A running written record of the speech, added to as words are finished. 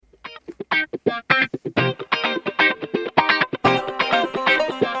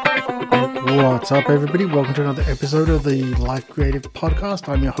What's up, everybody? Welcome to another episode of the Life Creative Podcast.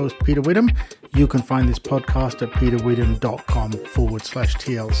 I'm your host, Peter Whittam. You can find this podcast at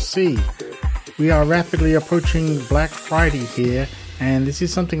peterwhittam.com/TLC. We are rapidly approaching Black Friday here, and this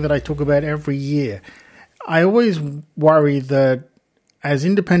is something that I talk about every year. I always worry that as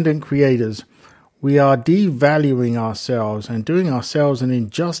independent creators, we are devaluing ourselves and doing ourselves an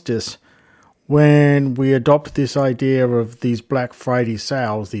injustice when we adopt this idea of these Black Friday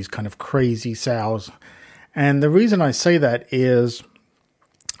sales, these kind of crazy sales. And the reason I say that is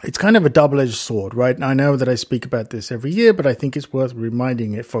it's kind of a double-edged sword, right? And I know that I speak about this every year, but I think it's worth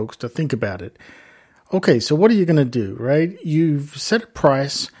reminding it folks to think about it. Okay, so what are you going to do, right? You've set a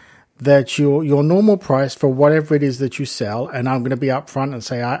price that's your normal price for whatever it is that you sell, and I'm going to be upfront and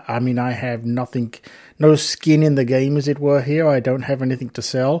say, I mean, I have nothing, no skin in the game, as it were, here. I don't have anything to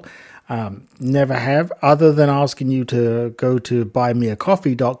sell. Never have, other than asking you to go to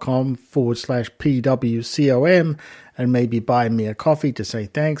buymeacoffee.com/PWCOM and maybe buy me a coffee to say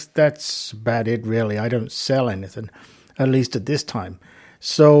thanks. That's about it, really. I don't sell anything, at least at this time.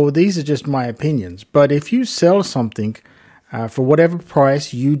 So these are just my opinions. But if you sell something for whatever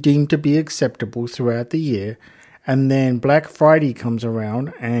price you deem to be acceptable throughout the year, and then Black Friday comes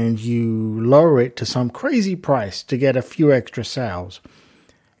around and you lower it to some crazy price to get a few extra sales,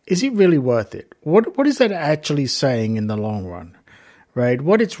 is it really worth it? What is that actually saying in the long run, right?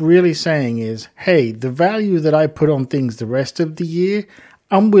 What it's really saying is, hey, the value that I put on things the rest of the year,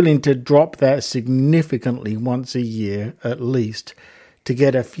 I'm willing to drop that significantly once a year at least to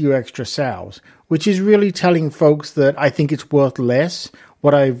get a few extra sales, which is really telling folks that I think it's worth less.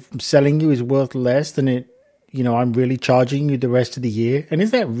 What I'm selling you is worth less than it, I'm really charging you the rest of the year. And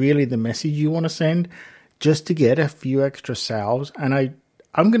is that really the message you want to send? Just to get a few extra sales? And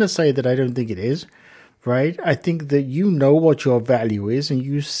I'm going to say that I don't think it is, right? I think that you know what your value is and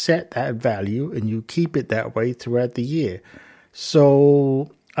you set that value and you keep it that way throughout the year.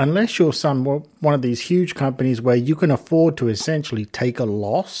 So unless you're one of these huge companies where you can afford to essentially take a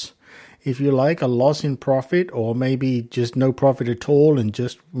loss, if you like, a loss in profit, or maybe just no profit at all and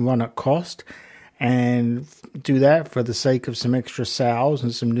just run at cost and do that for the sake of some extra sales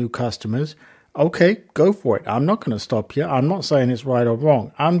and some new customers, okay, go for it. I'm not going to stop you. I'm not saying it's right or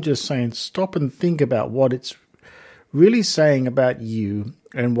wrong. I'm just saying stop and think about what it's really saying about you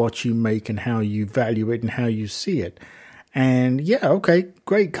and what you make and how you value it and how you see it. And yeah, okay,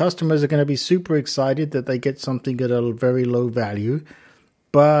 great. Customers are going to be super excited that they get something at a very low value.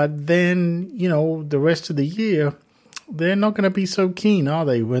 But then, the rest of the year, they're not going to be so keen, are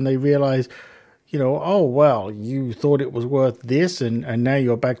they, when they realize, oh, well, you thought it was worth this and now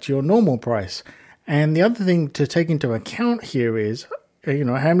you're back to your normal price. And the other thing to take into account here is,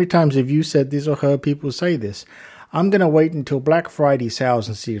 how many times have you said this or heard people say this? I'm going to wait until Black Friday sales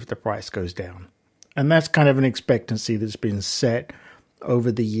and see if the price goes down. And that's kind of an expectancy that's been set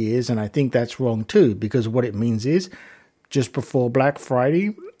over the years. And I think that's wrong too, because what it means is just before Black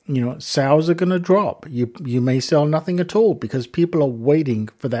Friday, sales are going to drop. You may sell nothing at all because people are waiting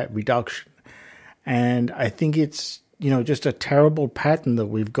for that reduction. And I think it's, just a terrible pattern that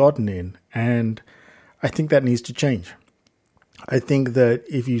we've gotten in. And I think that needs to change. I think that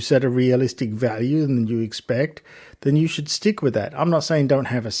if you set a realistic value and you expect, then you should stick with that. I'm not saying don't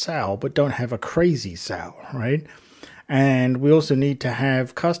have a sale, but don't have a crazy sale, right? And we also need to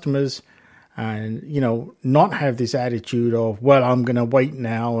have customers and, not have this attitude of, well, I'm going to wait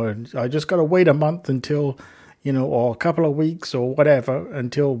now and I just got to wait a month until or a couple of weeks or whatever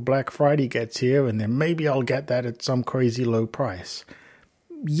until Black Friday gets here, and then maybe I'll get that at some crazy low price.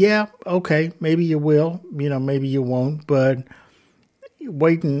 Yeah, okay, maybe you will, maybe you won't, but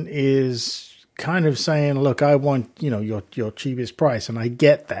waiting is kind of saying, look, I want, your cheapest price, and I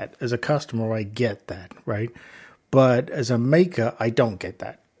get that. As a customer, I get that, right? But as a maker, I don't get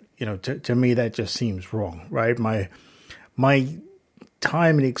that. To me, that just seems wrong, right? My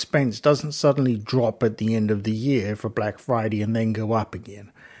time and expense doesn't suddenly drop at the end of the year for Black Friday and then go up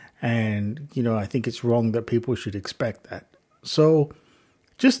again. And, I think it's wrong that people should expect that. So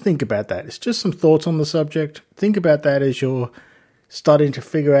just think about that. It's just some thoughts on the subject. Think about that as you're starting to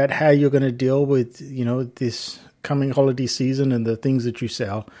figure out how you're going to deal with, this coming holiday season and the things that you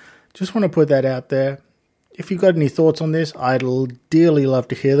sell. Just want to put that out there. If you've got any thoughts on this, I'd dearly love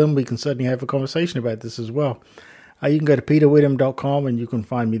to hear them. We can certainly have a conversation about this as well. You can go to peterwhittam.com and you can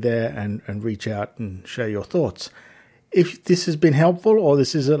find me there and reach out and share your thoughts. If this has been helpful or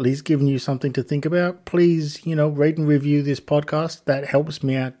this has at least given you something to think about, please, rate and review this podcast. That helps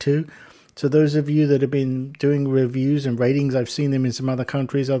me out too. So those of you that have been doing reviews and ratings, I've seen them in some other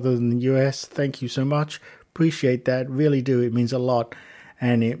countries other than the US. Thank you so much. Appreciate that. Really do. It means a lot.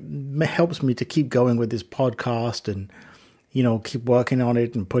 and it helps me to keep going with this podcast and, keep working on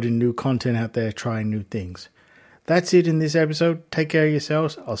it and putting new content out there, trying new things. That's it in this episode. Take care of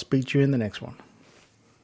yourselves. I'll speak to you in the next one.